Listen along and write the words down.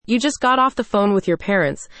You just got off the phone with your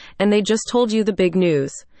parents, and they just told you the big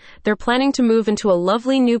news. They're planning to move into a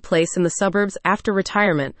lovely new place in the suburbs after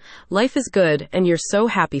retirement. Life is good, and you're so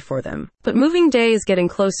happy for them. But moving day is getting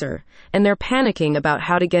closer, and they're panicking about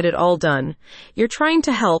how to get it all done. You're trying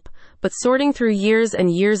to help, but sorting through years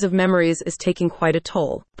and years of memories is taking quite a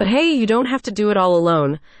toll. But hey, you don't have to do it all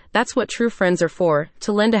alone. That's what true friends are for,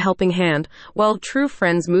 to lend a helping hand. Well, True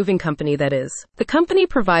Friends Moving Company, that is. The company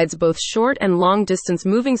provides both short and long distance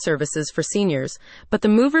moving services for seniors, but the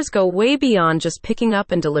movers go way beyond just picking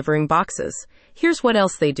up and delivering boxes. Here's what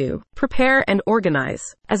else they do. Prepare and organize.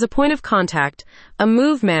 As a point of contact, a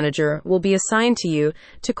move manager will be assigned to you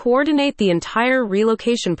to coordinate the entire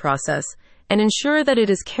relocation process and ensure that it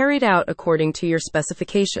is carried out according to your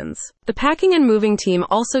specifications. The packing and moving team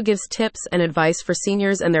also gives tips and advice for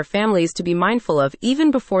seniors and their families to be mindful of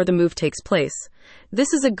even before the move takes place.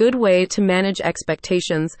 This is a good way to manage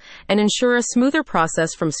expectations and ensure a smoother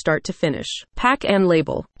process from start to finish. Pack and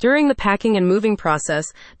label. During the packing and moving process,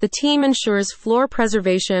 the team ensures floor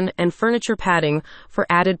preservation and furniture padding for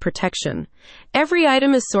added protection. Every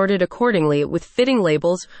item is sorted accordingly with fitting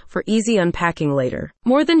labels for easy unpacking later.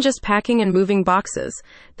 More than just packing and moving boxes,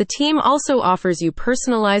 the team also offers you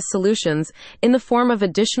personalized solutions in the form of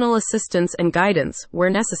additional assistance and guidance where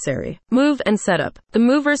necessary. Move and setup. The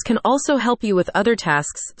movers can also help you with other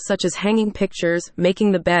tasks such as hanging pictures,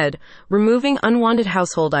 making the bed, removing unwanted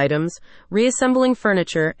household items, reassembling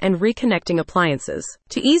furniture, and reconnecting appliances.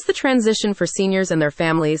 To ease the transition for seniors and their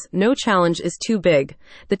families, no challenge is too big.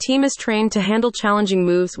 The team is trained to handle challenging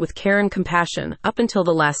moves with care and compassion up until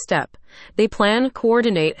the last step. They plan,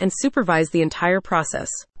 coordinate, and supervise the entire process.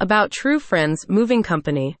 About True Friends Moving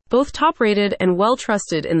Company. Both top-rated and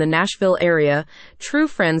well-trusted in the Nashville area, True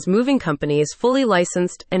Friends Moving Company is fully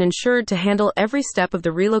licensed and insured to handle every step of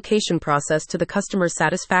the relocation process to the customer's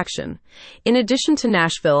satisfaction. In addition to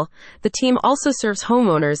Nashville, the team also serves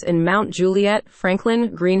homeowners in Mount Juliet,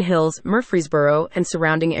 Franklin, Green Hills, Murfreesboro, and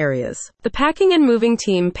surrounding areas. The packing and moving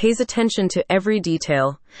team pays attention to every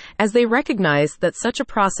detail, as they recognize that such a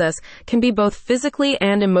process can be both physically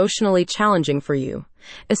and emotionally challenging for you,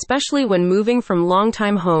 especially when moving from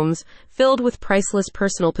long-time homes filled with priceless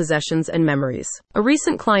personal possessions and memories. A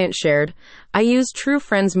recent client shared, "I used True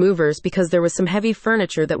Friends movers because there was some heavy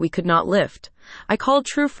furniture that we could not lift. I called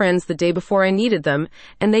True Friends the day before I needed them,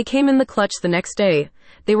 and they came in the clutch the next day.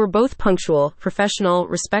 They were both punctual, professional,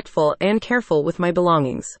 respectful, and careful with my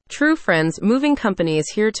belongings." True Friends Moving Company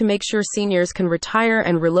is here to make sure seniors can retire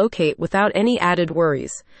and relocate without any added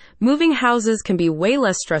worries. Moving houses can be way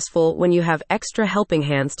less stressful when you have extra helping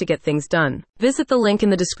hands to get things done. Visit the link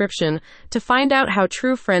in the description to find out how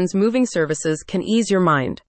True Friends Moving Services can ease your mind.